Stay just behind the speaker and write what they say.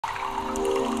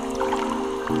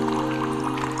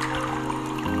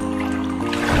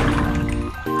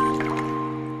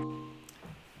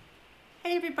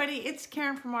everybody, it's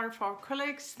Karen from Waterfall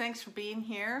Acrylics. Thanks for being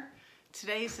here.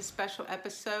 Today is a special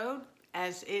episode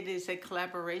as it is a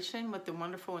collaboration with the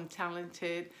wonderful and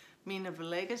talented Mina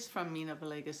Villegas from Mina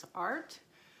Villegas Art.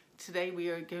 Today we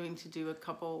are going to do a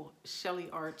couple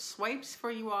Sheleeart swipes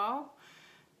for you all.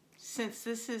 Since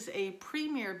this is a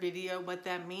premiere video, what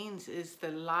that means is the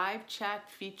live chat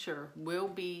feature will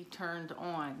be turned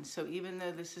on. So even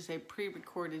though this is a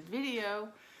pre-recorded video,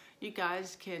 you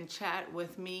guys can chat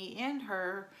with me and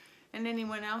her and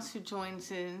anyone else who joins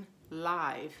in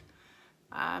live.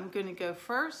 I'm going to go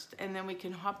first and then we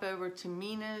can hop over to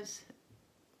Mina's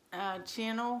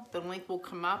channel. The link will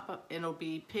come up. It'll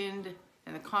be pinned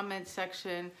in the comment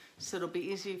section, so it'll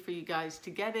be easy for you guys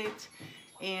to get it.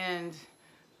 And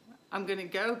I'm going to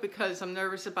go because I'm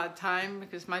nervous about time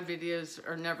because my videos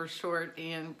are never short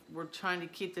and we're trying to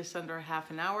keep this under a half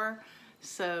an hour.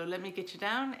 So let me get you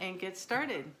down and get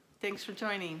started. Thanks for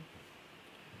joining.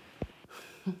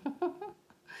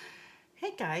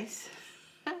 Hey guys.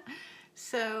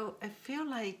 So I feel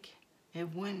like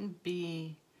it wouldn't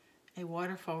be a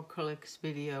Waterfall Acrylics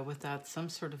video without some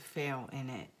sort of fail in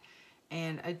it.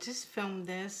 And I just filmed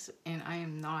this and I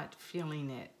am not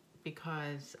feeling it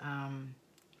because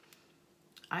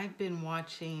I've been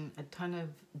watching a ton of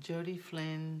Jody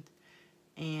Flynn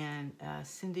and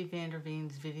Cindy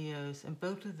Vanderveen's videos, and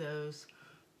both of those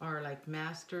are like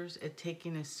masters at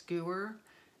taking a skewer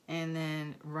and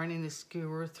then running the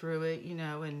skewer through it,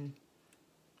 and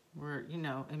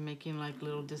and making like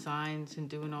little designs and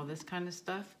doing all this kind of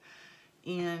stuff.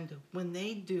 And when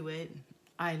they do it,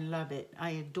 I love it.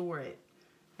 I adore it.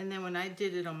 And then when I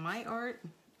did it on my art,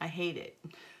 I hate it.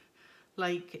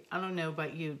 Like, I don't know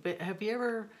about you, but have you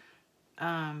ever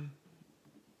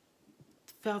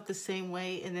felt the same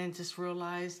way and then just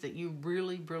realized that you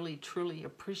really, really, truly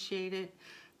appreciate it,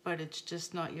 but it's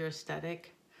just not your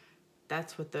aesthetic?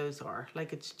 That's what those are.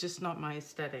 Like, it's just not my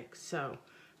aesthetic. So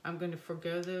I'm going to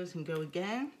forgo those and go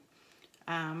again.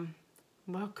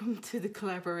 Welcome to the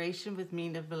collaboration with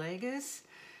Mina Villegas.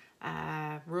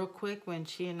 Real quick, when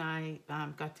she and I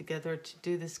got together to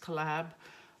do this collab,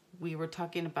 we were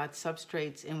talking about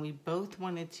substrates and we both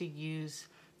wanted to use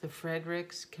the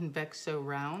Fredrix Convexo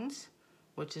rounds,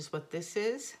 which is what this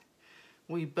is.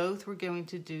 We both were going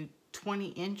to do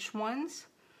 20-inch ones,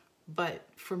 but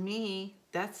for me,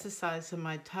 that's the size of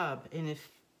my tub and it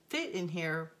fit in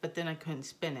here, but then I couldn't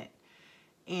spin it.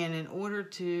 And in order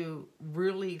to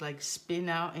really like spin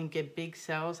out and get big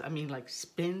cells, I mean like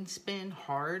spin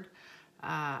hard,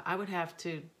 I would have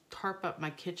to tarp up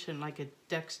my kitchen like a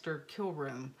Dexter kill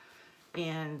room.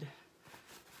 And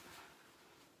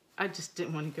I just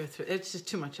didn't want to go through it. It's just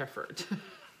too much effort.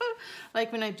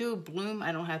 Like when I do a bloom,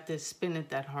 I don't have to spin it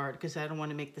that hard because I don't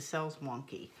want to make the cells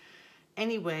wonky.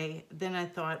 Anyway, then I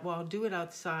thought, well, I'll do it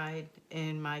outside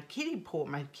in my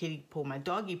my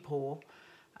doggy pool,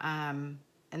 and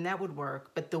that would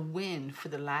work. But the wind for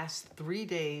the last 3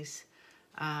 days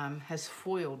has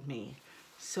foiled me.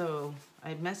 So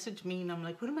I messaged me and I'm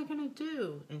like, what am I gonna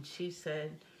do? And she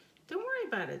said, don't worry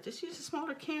about it, just use a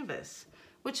smaller canvas,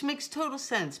 which makes total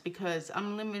sense because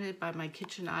I'm limited by my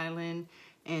kitchen island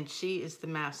and she is the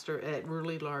master at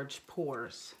really large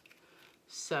pours.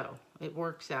 So it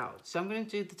works out. So I'm going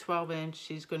to do the 12-inch,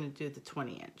 she's going to do the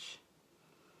 20-inch.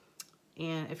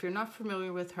 And if you're not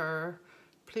familiar with her,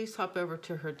 please hop over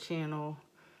to her channel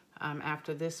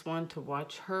after this one to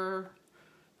watch her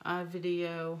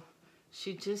video.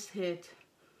 She just hit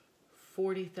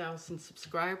 40,000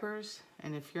 subscribers,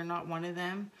 and if you're not one of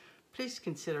them, please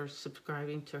consider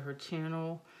subscribing to her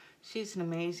channel. She's an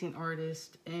amazing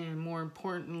artist and, more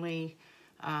importantly,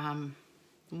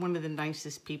 one of the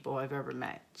nicest people I've ever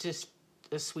met. Just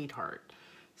a sweetheart.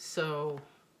 So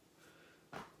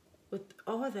with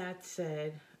all of that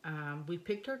said, we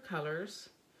picked our colors.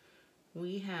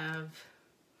 We have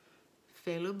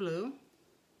Phthalo Blue.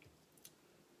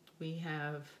 We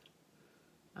have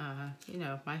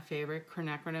my favorite,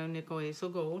 Quinacridone Nickel Hazel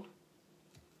Gold.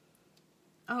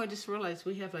 Oh, I just realized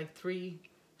we have like 3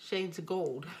 shades of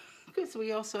gold because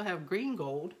we also have green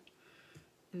gold.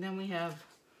 And then we have,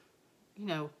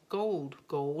 gold.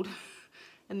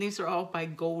 And these are all by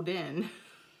Golden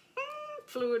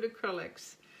Fluid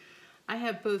Acrylics. I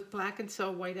have both black and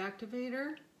cell white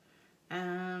activator.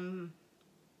 I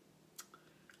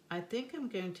think I'm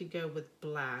going to go with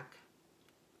black.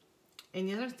 And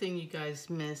the other thing you guys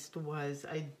missed was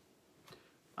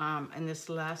in this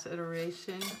last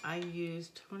iteration, I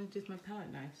used, what did I do with my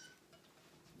palette knives?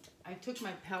 I took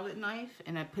my palette knife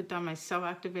and I put down my cell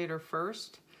activator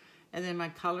first, and then my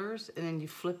colors, and then you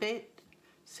flip it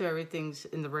so everything's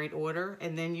in the right order,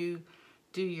 and then you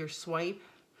do your swipe.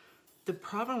 The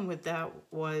problem with that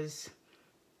was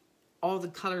all the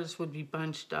colors would be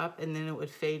bunched up and then it would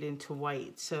fade into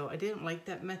white. So I didn't like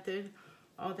that method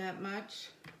all that much.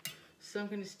 So I'm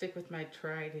going to stick with my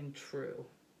tried and true.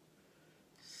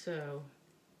 So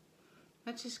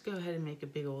let's just go ahead and make a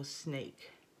big old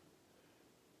snake.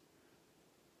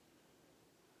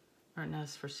 Or no,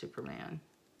 it's for Superman.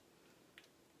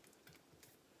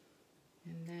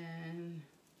 And then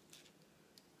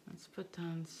let's put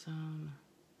down some,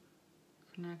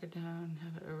 connect it down,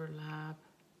 have it overlap.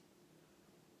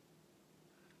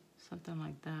 Something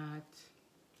like that.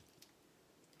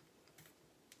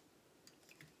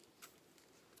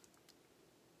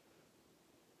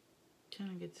 Trying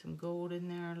to get some gold in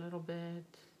there a little bit.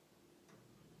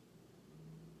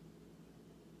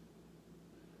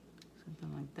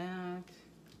 Something like that.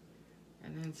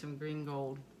 And then some green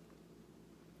gold.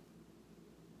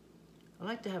 I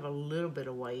like to have a little bit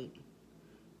of white.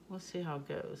 We'll see how it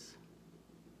goes.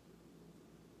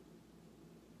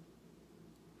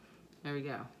 There we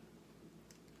go.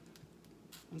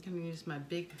 I'm going to use my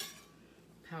big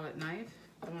palette knife,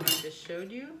 the one I just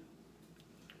showed you.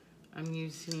 I'm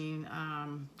using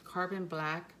Carbon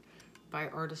Black by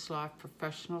Artist Loft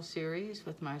Professional Series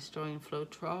with my Australian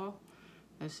Floetrol.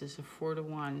 This is a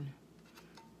 4:1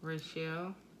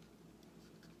 ratio.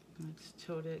 Let's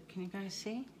tilt it. Can you guys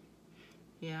see?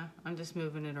 Yeah, I'm just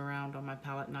moving it around on my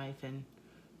palette knife and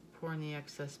pouring the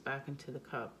excess back into the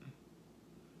cup.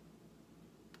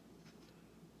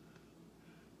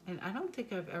 And I don't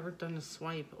think I've ever done a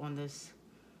swipe on this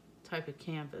type of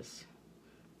canvas.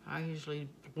 I usually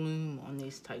bloom on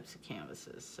these types of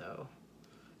canvases, so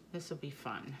this will be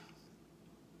fun.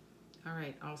 All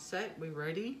right, all set, we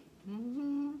ready?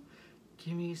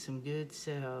 Give me some good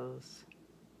cells.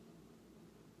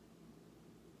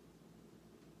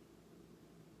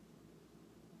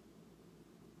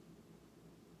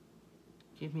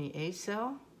 Give me a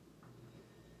cell.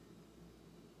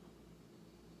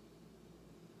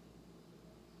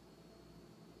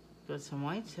 Got some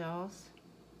white cells.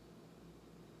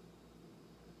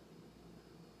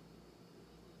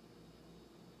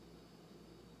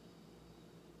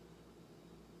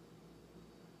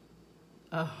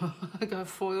 Oh, I got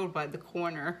foiled by the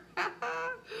corner.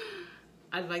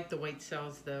 I like the white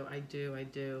cells though, I do.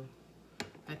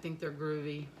 I think they're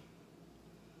groovy.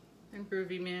 They're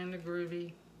groovy, man, they're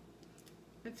groovy.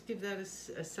 Let's give that a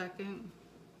second.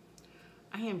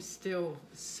 I am still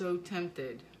so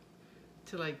tempted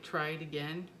to like try it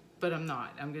again, but I'm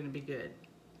not. I'm gonna be good,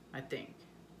 I think.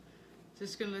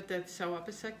 Just gonna let that sew up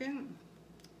a second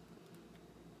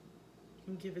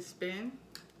and give a spin.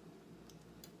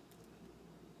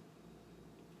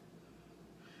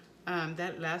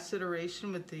 That last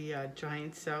iteration with the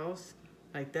giant cells,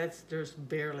 like there's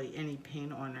barely any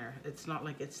paint on there. It's not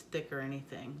like it's thick or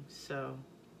anything, so.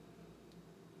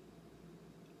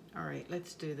 All right,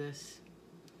 let's do this.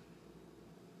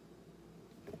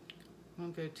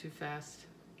 Won't go too fast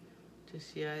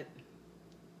just yet.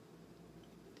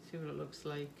 See what it looks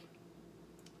like.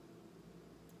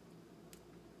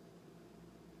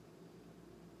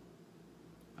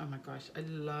 Oh my gosh, I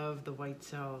love the white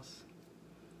cells.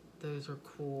 Those are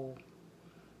cool.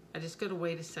 I just gotta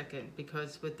wait a second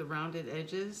because with the rounded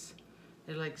edges,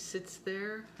 it like sits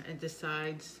there and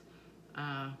decides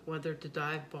whether to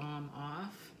dive bomb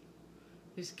off.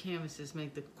 These canvases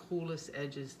make the coolest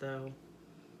edges though.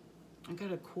 I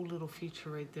got a cool little feature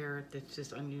right there that's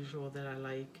just unusual that I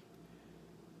like.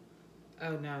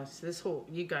 Oh no, so this whole,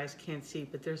 you guys can't see,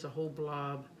 but there's a whole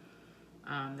blob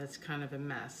that's kind of a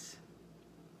mess.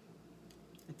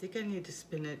 I think I need to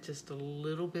spin it just a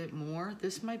little bit more.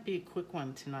 This might be a quick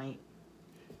one tonight.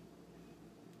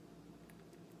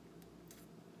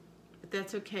 But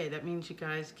that's okay. That means you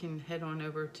guys can head on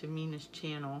over to Mina's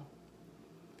channel.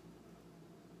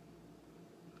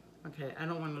 Okay, I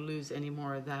don't want to lose any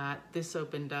more of that. This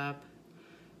opened up.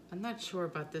 I'm not sure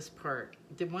about this part.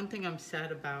 The one thing I'm sad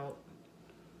about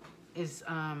is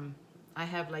I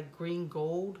have like green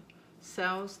gold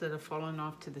cells that have fallen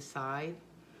off to the side.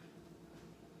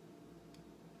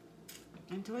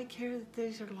 And do I care that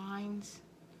these are lines?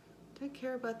 Do I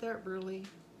care about that really?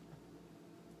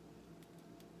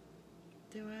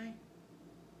 Do I?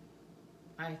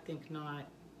 I think not.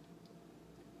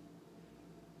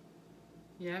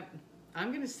 Yep,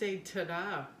 I'm gonna say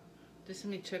ta-da. Just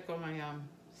let me check all my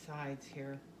sides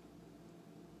here.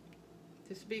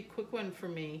 This will be a quick one for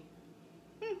me.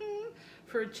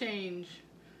 For a change,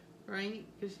 right?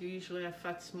 Because usually I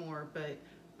futz more, but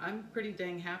I'm pretty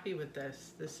dang happy with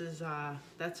this. This is,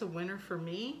 that's a winner for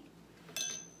me.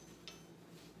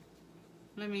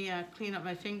 Let me clean up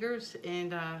my fingers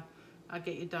and I'll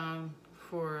get you down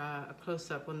for a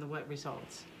close-up on the wet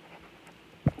results.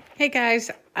 Hey guys,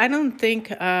 I don't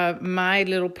think my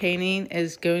little painting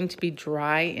is going to be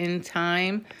dry in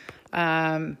time.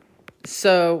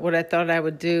 So what I thought I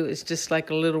would do is just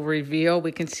like a little reveal.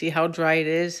 We can see how dry it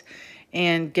is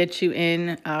and get you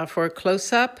in for a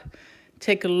close-up.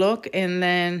 Take a look and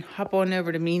then hop on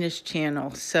over to Mina's channel.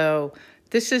 So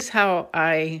this is how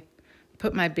I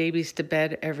put my babies to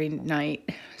bed every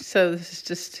night. So this is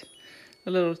just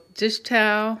a little dish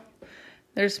towel.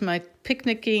 There's my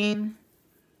picnicking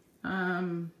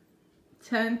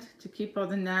tent to keep all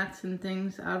the gnats and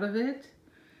things out of it.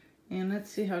 And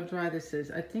let's see how dry this is.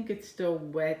 I think it's still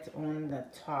wet on the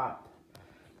top,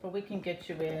 but we can get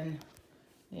you in.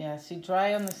 Yeah, see,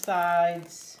 dry on the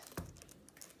sides.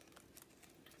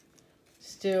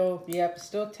 Still, yep,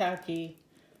 still tacky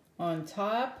on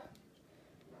top.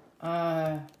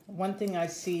 One thing I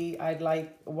see I'd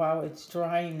like while it's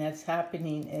drying that's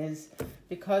happening is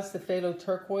because the phthalo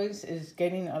turquoise is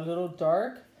getting a little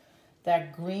dark,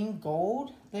 that green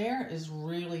gold there is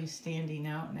really standing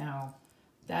out now.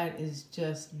 That is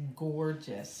just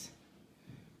gorgeous.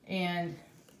 And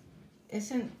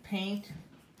isn't paint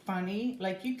funny?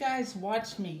 Like, you guys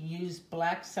watch me use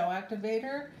black cell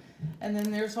activator, and then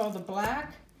there's all the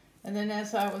black, and then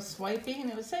as I was swiping,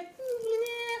 it was like,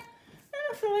 nah, I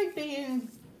don't feel like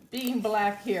being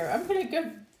black here. I'm gonna go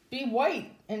be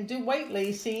white and do white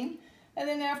lacing. And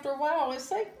then after a while,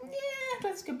 it's like, yeah,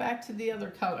 let's go back to the other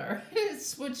color. It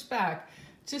switched back.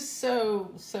 Just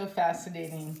so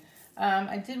fascinating.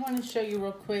 I did want to show you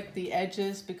real quick the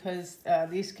edges, because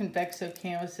these Convexo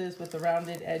canvases with the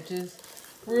rounded edges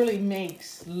really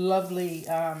makes lovely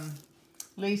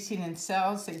lacing and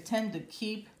cells. They tend to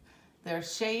keep their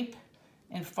shape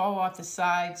and fall off the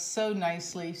sides so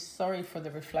nicely. Sorry for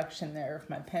the reflection there of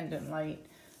my pendant light.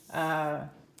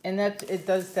 And that it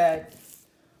does that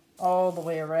all the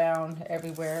way around,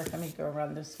 everywhere. Let me go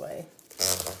around this way.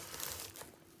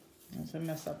 As I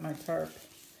mess up my tarp.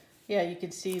 Yeah, you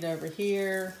can see it over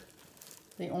here.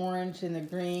 The orange and the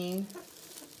green.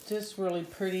 Just really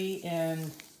pretty,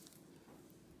 and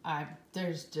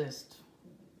there's just,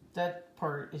 that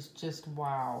part is just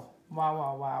wow. Wow,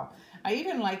 wow, wow. I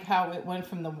even like how it went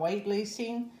from the white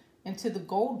lacing into the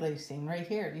gold lacing right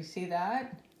here. Do you see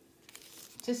that?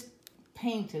 Just,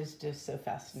 paint is just so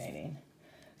fascinating.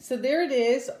 So there it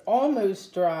is,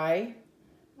 almost dry.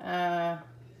 Let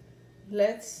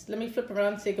me flip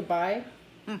around and say goodbye.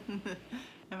 Am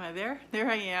I there? There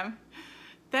I am.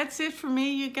 That's it for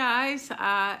me, you guys.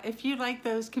 If you like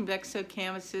those Convexo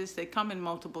canvases, they come in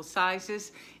multiple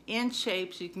sizes and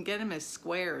shapes. You can get them as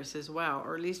squares as well,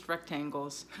 or at least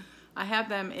rectangles. I have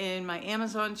them in my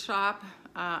Amazon shop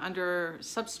under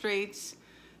substrates.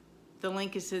 The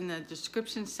link is in the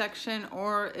description section,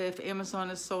 or if Amazon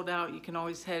is sold out, you can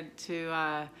always head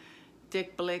to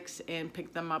Dick Blick's and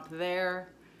pick them up there.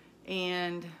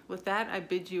 And with that, I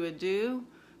bid you adieu.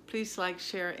 Please like,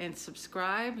 share, and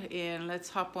subscribe, and let's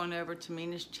hop on over to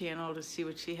Mina's channel to see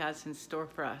what she has in store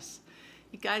for us.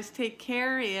 You guys take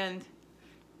care, and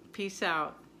peace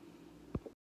out.